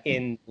area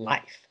in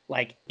life,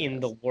 like in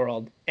the Yes.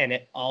 world, and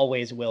it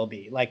always will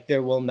be. Like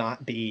there will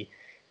not be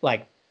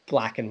like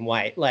black and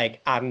white. Like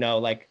I don't know,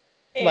 like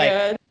And like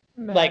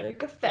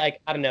dramatic effect.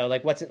 like I don't know,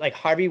 like what's it like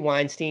Harvey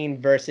Weinstein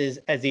versus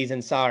Aziz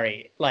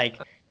Ansari. Like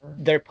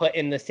they're put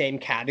in the same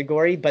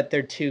category, but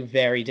they're two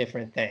very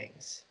different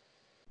things.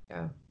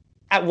 Yeah.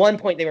 At one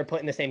point they were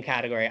put in the same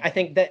category. I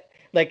think that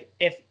like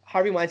if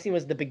Harvey Weinstein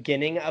was the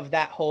beginning of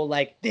that whole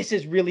like this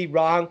is really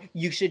wrong,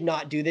 you should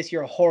not do this,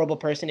 you're a horrible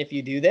person if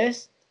you do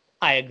this.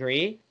 I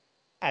agree.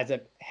 As a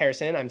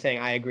Harrison, I'm saying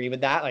I agree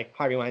with that. Like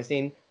Harvey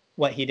Weinstein,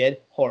 what he did,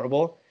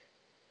 horrible.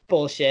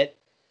 Bullshit.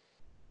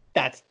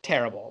 That's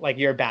terrible. Like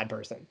you're a bad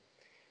person.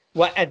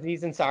 What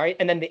Aziz Ansari,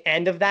 and then the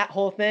end of that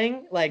whole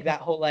thing, like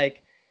that whole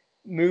like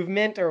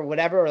movement or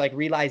whatever, or like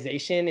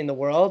realization in the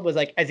world was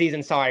like Aziz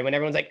Ansari. When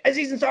everyone's like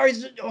Aziz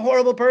Ansari's a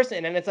horrible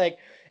person, and it's like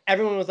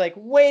everyone was like,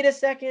 wait a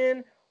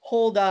second,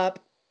 hold up,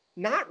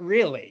 not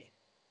really.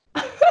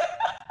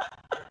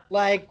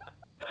 Like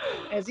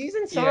Aziz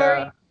Ansari,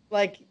 Yeah.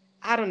 like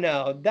I don't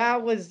know,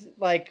 that was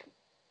like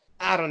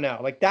I don't know,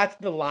 like that's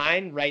the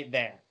line right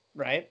there,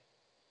 right?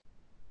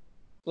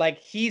 Like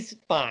he's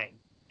fine.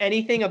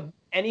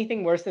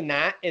 Anything worse than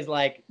that is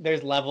like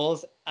there's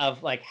levels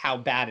of like how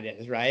bad it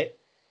is, right?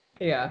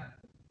 Yeah.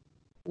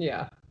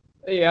 Yeah.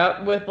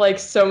 Yeah. With like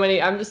so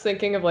many, I'm just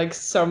thinking of like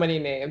so many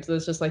names.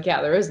 It's just like,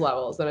 yeah, there is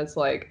levels. And it's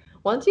like,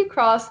 once you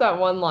cross that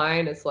one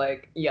line, it's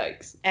like,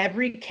 yikes.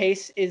 Every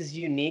case is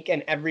unique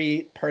and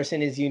every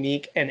person is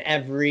unique and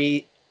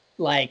every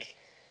like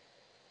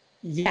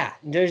yeah,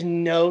 there's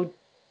no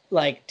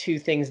like two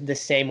things the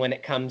same when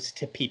it comes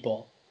to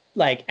people,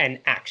 like, and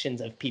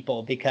actions of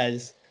people,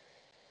 because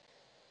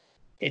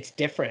it's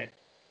different.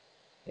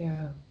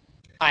 Yeah.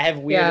 I have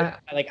weird, Yeah.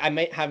 like, I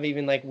might have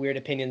even like weird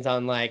opinions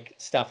on like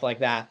stuff like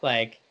that,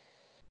 like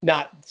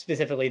not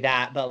specifically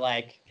that, but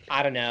like,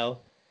 I don't know,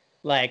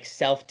 like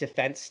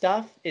self-defense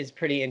stuff is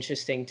pretty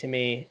interesting to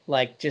me.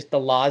 Like, just the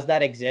laws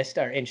that exist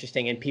are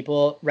interesting, and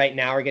people right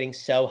now are getting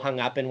so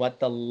hung up in what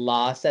the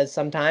law says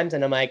sometimes,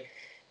 and I'm like,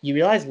 you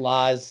realize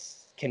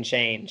laws can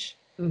change,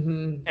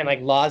 Mm-hmm. and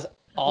like laws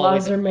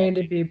always Laws are evolve. made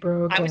to be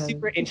I was super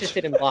broken.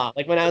 interested in law.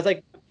 Like when I was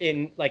like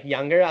in like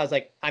younger, I was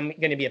like, I'm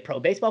gonna be a pro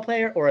baseball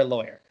player or a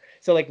lawyer.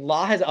 So like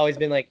law has always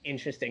been like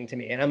interesting to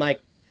me. And I'm like,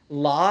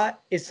 law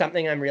is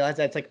something I'm realizing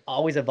that's like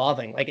always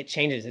evolving. Like it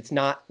changes. It's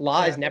not,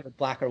 law Yeah. is never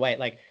black or white.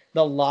 Like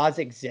the laws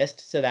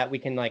exist so that we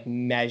can like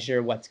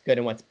measure what's good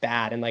and what's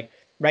bad. And like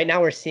right now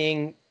we're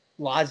seeing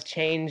laws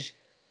change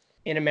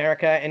in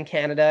America and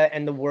Canada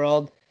and the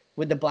world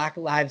with the Black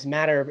Lives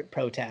Matter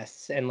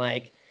protests, and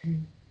like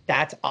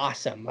that's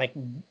awesome. Like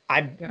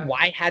Yeah.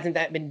 why hasn't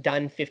that been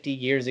done 50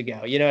 years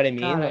ago? You know what I mean?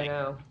 God, I Like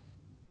know.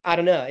 I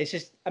don't know. It's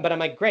just, but I'm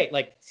like, great.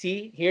 Like,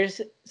 see,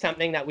 here's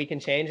something that we can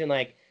change, and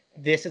like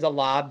this is a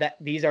law that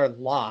these are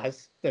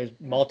laws. There's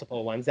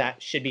multiple ones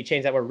that should be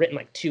changed that were written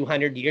like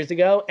 200 years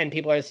ago, and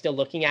people are still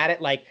looking at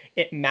it like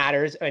it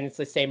matters and it's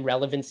the same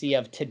relevancy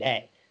of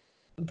today.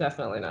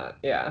 Definitely not.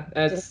 Yeah.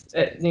 So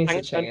It needs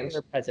I'm to gonna run change.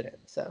 for president.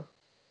 So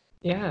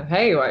Yeah.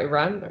 Hey, why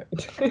run?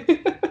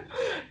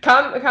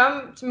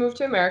 Come to move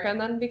to America and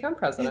then become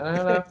president. I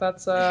don't know if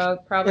that's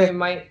probably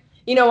might.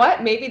 You know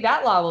what? Maybe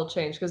that law will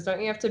change because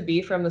don't you have to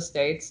be from the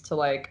States to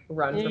like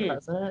run for Mm.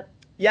 president?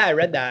 Yeah, I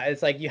read that.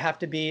 It's like you have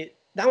to be,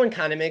 that one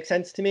kind of makes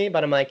sense to me,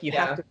 but I'm like, you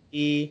have Yeah. to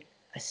be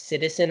a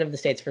citizen of the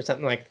States for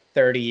something like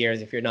 30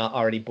 years if you're not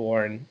already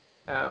born.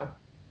 Oh.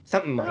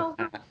 Something like Well,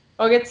 that.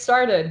 I'll get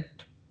started.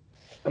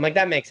 I'm like,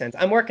 that makes sense.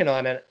 I'm working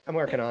on it. I'm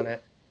working on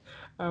it.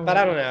 Oh But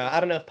my I don't God. know. I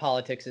don't know if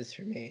politics is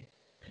for me.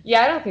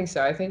 Yeah, I don't think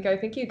so. I think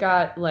you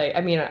got like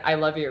I mean, I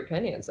love your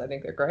opinions. I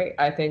think they're great.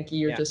 I think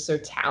you're Yeah. just so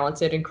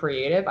talented and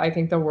creative. I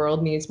think the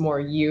world needs more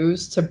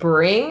yous to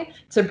bring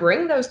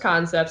those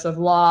concepts of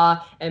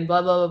law and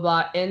blah blah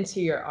blah blah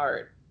into your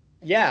art.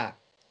 Yeah.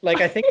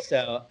 Like I think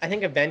so. I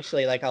think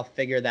eventually like I'll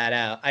figure that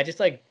out. I just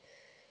like,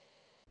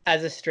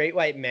 as a straight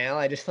white male,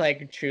 I just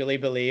like truly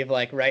believe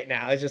like right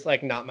now is just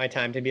like not my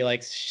time to be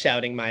like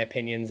shouting my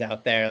opinions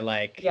out there.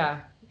 Like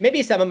Yeah.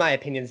 maybe some of my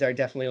opinions are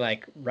definitely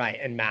like right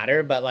and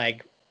matter, but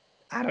like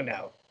I don't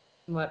know.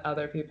 Let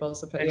other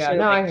people's opinion. I'm Yeah, sure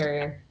no, like I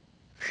hear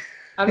you.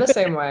 I'm the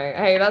same way.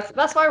 Hey,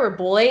 that's why we're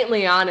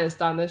blatantly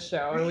honest on this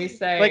show and we like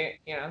say,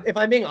 you know, if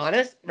I'm being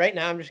honest, right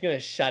now I'm just gonna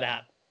shut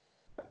up.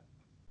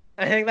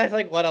 I think that's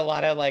like what a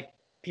lot of like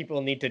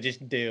people need to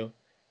just do.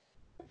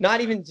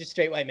 Not even just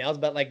straight white males,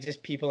 but like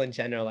just people in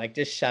general. Like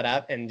just shut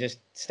up and just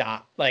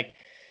stop. Like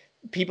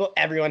people,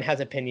 everyone has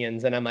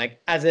opinions, and I'm like,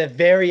 as a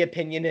very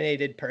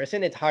opinionated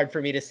person, it's hard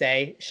for me to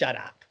say shut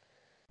up.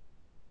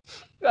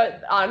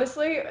 but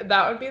honestly,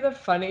 that would be the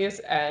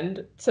funniest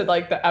end to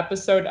like the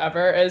episode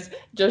ever is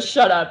just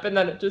shut up and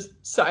then it just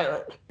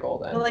silent. But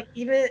Golden. like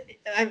even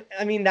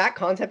I mean that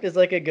concept is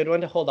like a good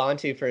one to hold on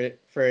to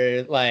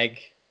for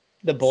like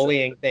the So,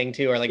 bullying thing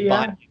too, or like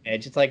yeah. body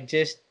image. It's like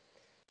just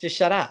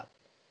shut up.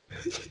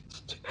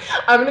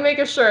 I'm gonna make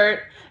a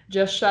shirt,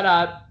 just shut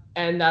up,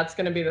 and that's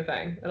gonna be the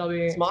thing. It'll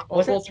be Wasn't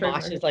we'll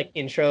trademark Smosh's it. like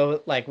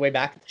intro like way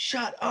back?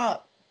 Shut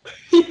up.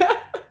 Yeah.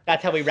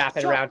 That's how we wrap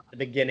it Shut. around to the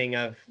beginning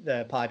of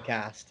the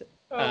podcast.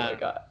 Oh Uh, my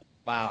god.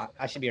 wow,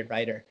 I should be a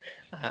writer.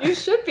 You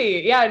should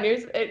be. Yeah,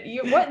 news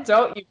you what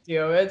don't you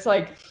do? It's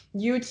like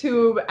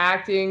YouTube,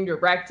 acting,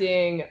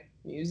 directing,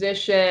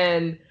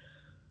 musician.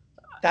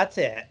 That's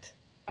it.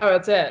 Oh,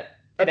 that's it.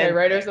 It Okay, ends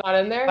writer's there. not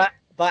in there?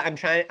 But I'm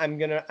trying.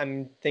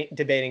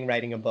 Debating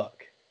writing a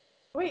book.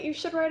 Wait, you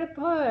should write a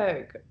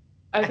book.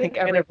 I I think think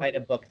I'm gonna everyone. write a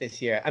book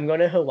this year. I'm going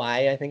to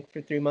Hawaii, I think,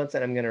 for 3 months,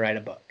 and I'm gonna write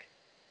a book.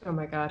 Oh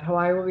my God,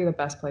 Hawaii will be the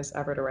best place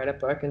ever to write a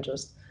book and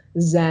just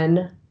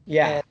zen.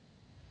 Yeah, And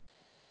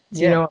do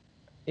you yeah. know?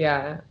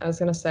 Yeah, I was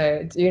gonna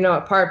say, do you know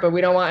what part? But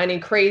we don't want any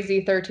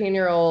crazy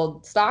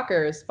 13-year-old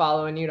stalkers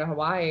following you to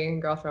Hawaii.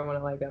 And girlfriend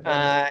wouldn't like that very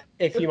much.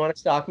 If you want to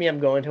stalk me, I'm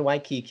going to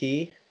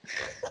Waikiki.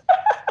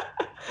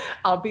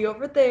 I'll be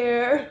over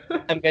there.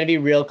 I'm gonna be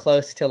real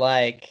close to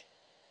like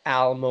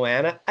Al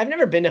Moana. I've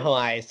never been to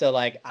Hawaii, so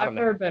like I I've don't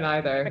know. never been I'm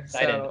either.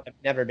 excited. So, I've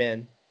never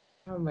been.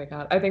 oh my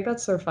God, I think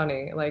that's so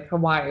funny. Like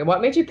Hawaii.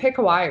 What made you pick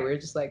Hawaii? We were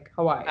just like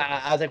Hawaii.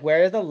 I was like,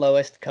 where are the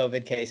lowest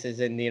COVID cases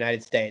in the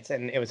United States?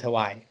 And it was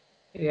Hawaii.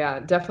 Yeah,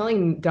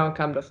 definitely don't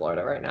come to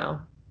Florida right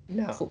now.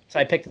 No. So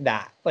I picked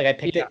that. Like I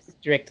picked Yeah. it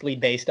strictly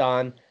based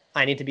on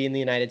I need to be in the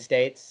United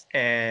States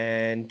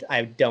and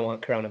I don't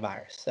want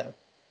coronavirus. So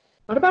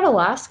What about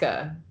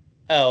Alaska?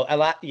 oh,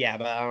 yeah,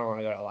 but I don't want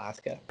to go to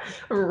Alaska.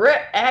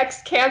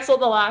 X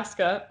canceled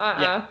Alaska.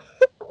 Yeah.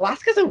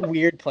 Alaska's a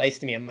weird place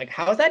to me. I'm like,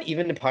 how is that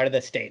even a part of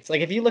the States? Like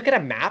if you look at a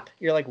map,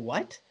 you're like,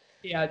 what?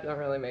 Yeah, it don't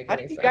really make How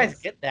any did you guys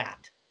sense. get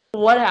that?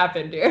 What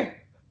happened,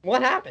 dear?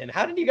 What happened?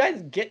 How did you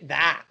guys get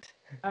that?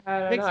 I don't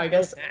know. Makes I no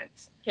guess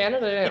sense.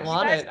 Canada didn't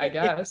want it, I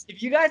guess.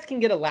 If you guys can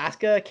get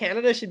Alaska,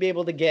 Canada should be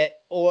able to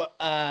get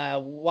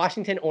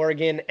Washington,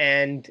 Oregon,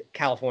 and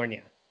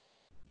California.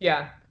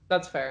 Yeah,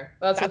 that's fair.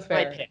 That's a That's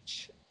my fair.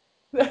 pitch.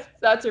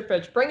 That's your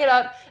pitch. Bring it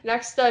up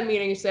next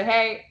meeting. You say,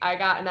 "Hey, I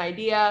got an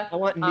idea." I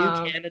want New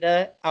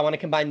Canada. I want to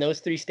combine those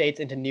three states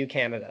into New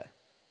Canada.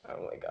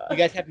 Oh my You god.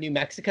 guys have New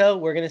Mexico.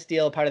 We're gonna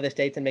steal part of the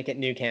states and make it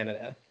New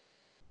Canada.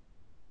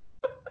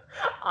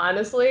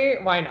 Honestly,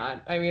 why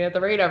not? I mean, at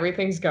the rate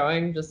everything's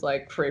going, just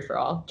like free for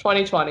all.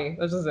 2020.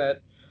 This is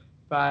it.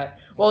 But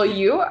well,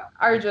 you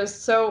are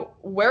just so.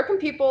 Where can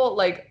people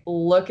like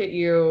look at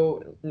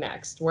you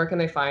next? Where can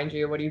they find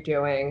you? What are you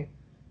doing?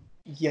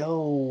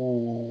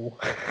 Yo.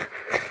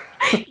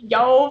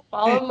 Yo,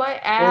 follow my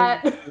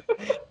ad.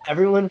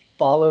 Everyone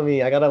follow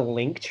me. I got a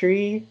link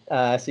tree,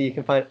 so you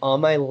can find all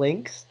my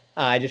links.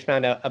 I just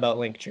found out about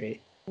Linktree.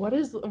 What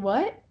is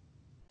what?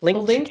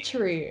 Linktree.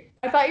 Linktree.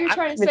 I thought you were I don't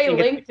trying to even say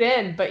think it's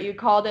LinkedIn, but you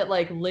called it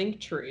like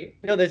Linktree.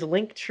 no. There's a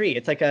Linktree.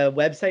 It's like a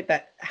website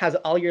that has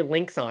all your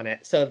links on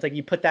it. So it's like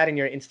you put that in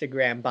your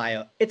Instagram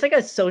bio. It's like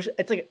a social.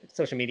 It's like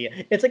social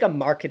media. It's like a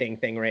marketing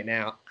thing right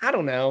now. I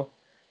don't know.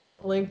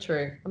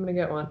 Linktree. I'm gonna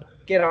get one.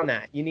 Get on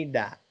that. You need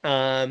that.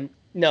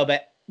 No,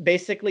 but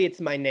basically it's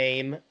my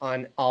name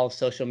on all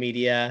social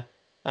media.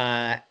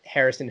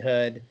 Harrison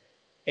Hood,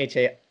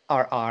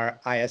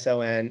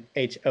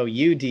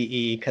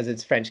 HarrionHoude, because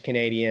it's French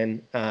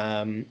Canadian.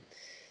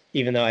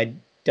 Even though I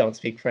don't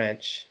speak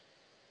French.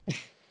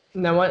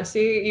 No one.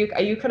 See,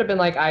 you could have been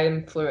like, I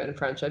am fluent in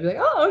French. I'd be like,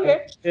 oh,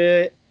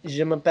 okay.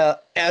 Je m'appelle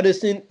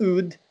Harrison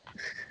Houde.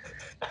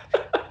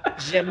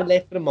 J'aime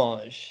les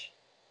fromages.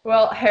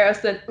 Well,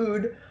 Harrison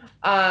Ood.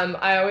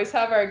 I always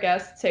have our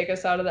guests take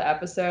us out of the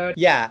episode.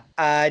 Yeah,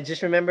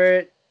 just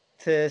remember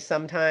to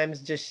sometimes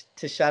just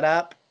to shut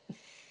up.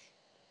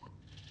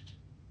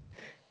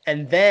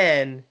 And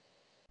then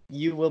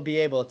you will be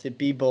able to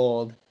be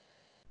bold,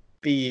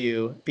 be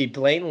you, be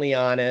blatantly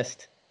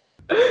honest.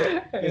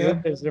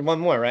 Yeah. Is there one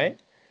more, right?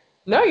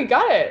 No, you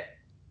got it.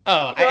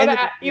 Oh,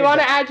 You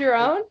want to add your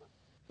own?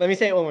 Let me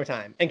say it one more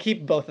time and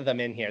keep both of them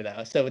in here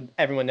though, so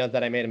everyone knows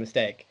that I made a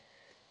mistake.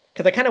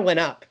 Because I kind of went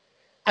up.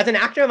 As an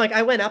actor, I'm like,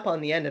 I went up on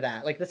the end of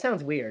that. Like, that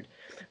sounds weird.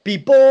 Be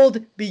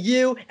bold, be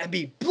you, and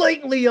be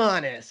blatantly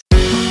honest.